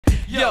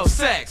Yo,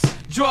 sex,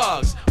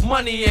 drugs,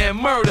 money and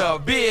murder,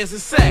 beers and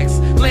sex,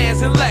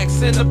 lands and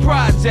Lex in the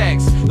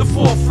projects. The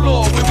 4th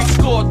floor where we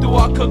score through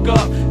our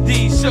cook-up.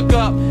 D shook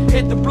up,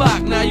 hit the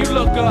block, now you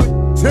look up.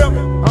 Tell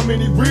me, how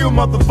many real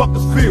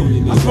motherfuckers feel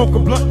me? I smoke a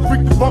blunt,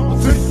 freak the bumper,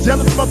 since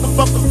jealous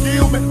motherfuckers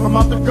kill me. I'm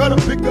out the gutter,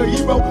 pick a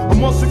hero.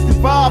 I'm on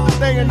 65 and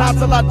staying out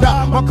till I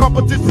die. My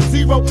competition's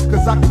zero,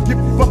 cause I can give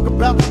a fuck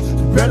about it.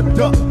 You better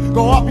duck.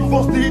 Go out be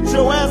forced to hit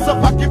your ass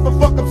up. I give a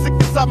fuck, I'm sick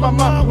inside my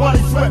mind while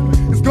they sweat me.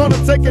 It's gonna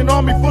take an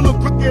army full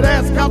of crooked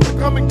ass cops to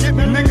come and get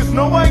me. Niggas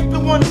know I ain't the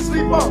one to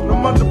sleep on.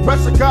 I'm under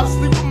pressure, gotta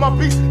sleep with my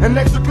beats. And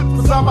extra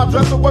clips beside my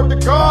dresser, work to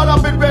God,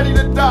 I've been ready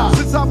to die.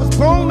 Since I was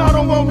born, I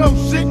don't want no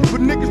shit. But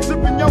niggas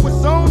tripping, yo,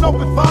 it's on.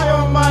 Open fire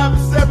on my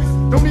adversaries.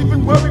 Don't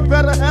even worry,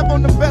 better have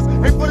on the vest.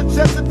 Ain't for the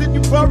chest and then you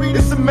buried.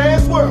 It's a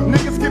man's world,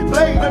 niggas get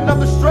played.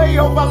 Another stray,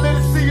 hope I let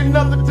it see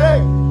another day.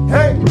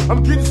 Hey,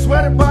 I'm getting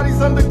sweated bodies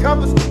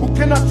undercovers. Who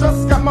can I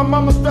trust? Got my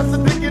mama stressed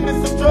thinking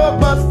it's a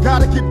drug bust.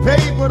 Gotta get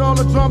paid with all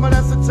the drama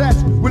that's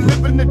attached. We're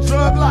living the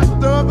drug life,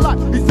 thug life.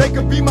 These they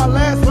could be my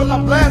last, well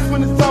I blast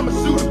when it's time to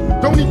shoot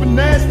 'em. Don't even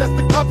ask, that's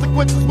the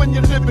consequences when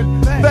you're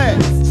living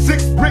fast.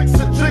 6 bricks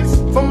of tricks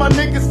for my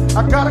niggas.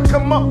 I gotta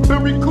come up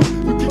very cool.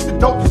 You keep the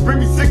dope, just bring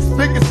me 6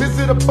 figures. Is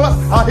it a bust?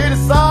 I hear the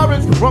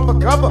sirens, run for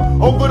cover,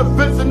 over the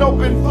fence and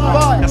open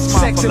fire.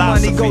 Sex and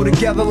money go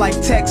together like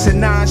Tex and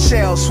 9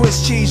 shells.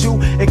 Swiss cheese you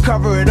and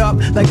cover it up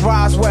like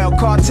Roswell.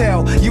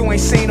 Cartel, you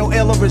ain't seen no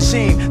iller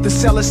regime. The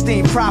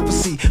Celestine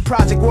prophecy.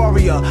 Project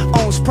Warrior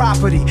owns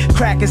property.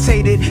 Crackers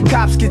hated,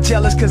 cops get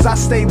jealous cause I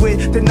stay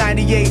with the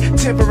 98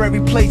 temporary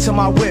plates on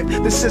my whip.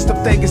 The system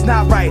thing is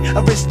not right.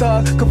 A rich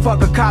thug can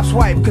fuck a cop's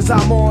wife cause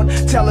I'm on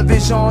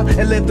television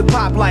and live the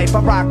pop life. I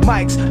rock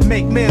mics,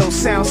 make meals,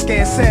 sound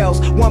scan sales,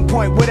 1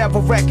 point whatever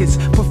records,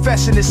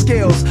 professional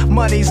skills.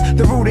 Money's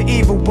the root of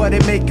evil but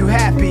it make you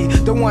happy.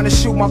 Don't wanna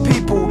shoot my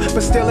people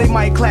but still they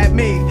might clap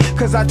me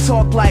cause I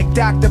talk like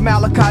Dr.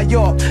 Malachi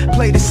York.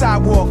 Play the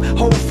sidewalk,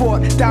 hold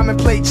fort, diamond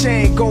plate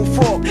chain, go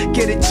fork,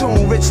 get it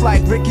tuned. Rich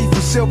like Ricky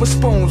from Silver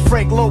Spoons,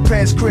 Frank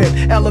Lopez crib,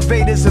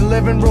 elevators and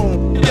living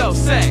room. Yo,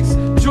 sex,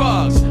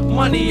 drugs,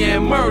 money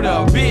and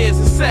murder, beers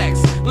and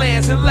sex,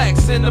 lands and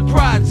Lex in the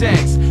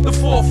projects. The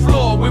 4th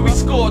floor where we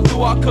score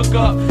through our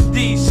cook-up.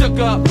 D shook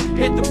up,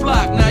 hit the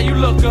block, now you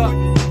look up.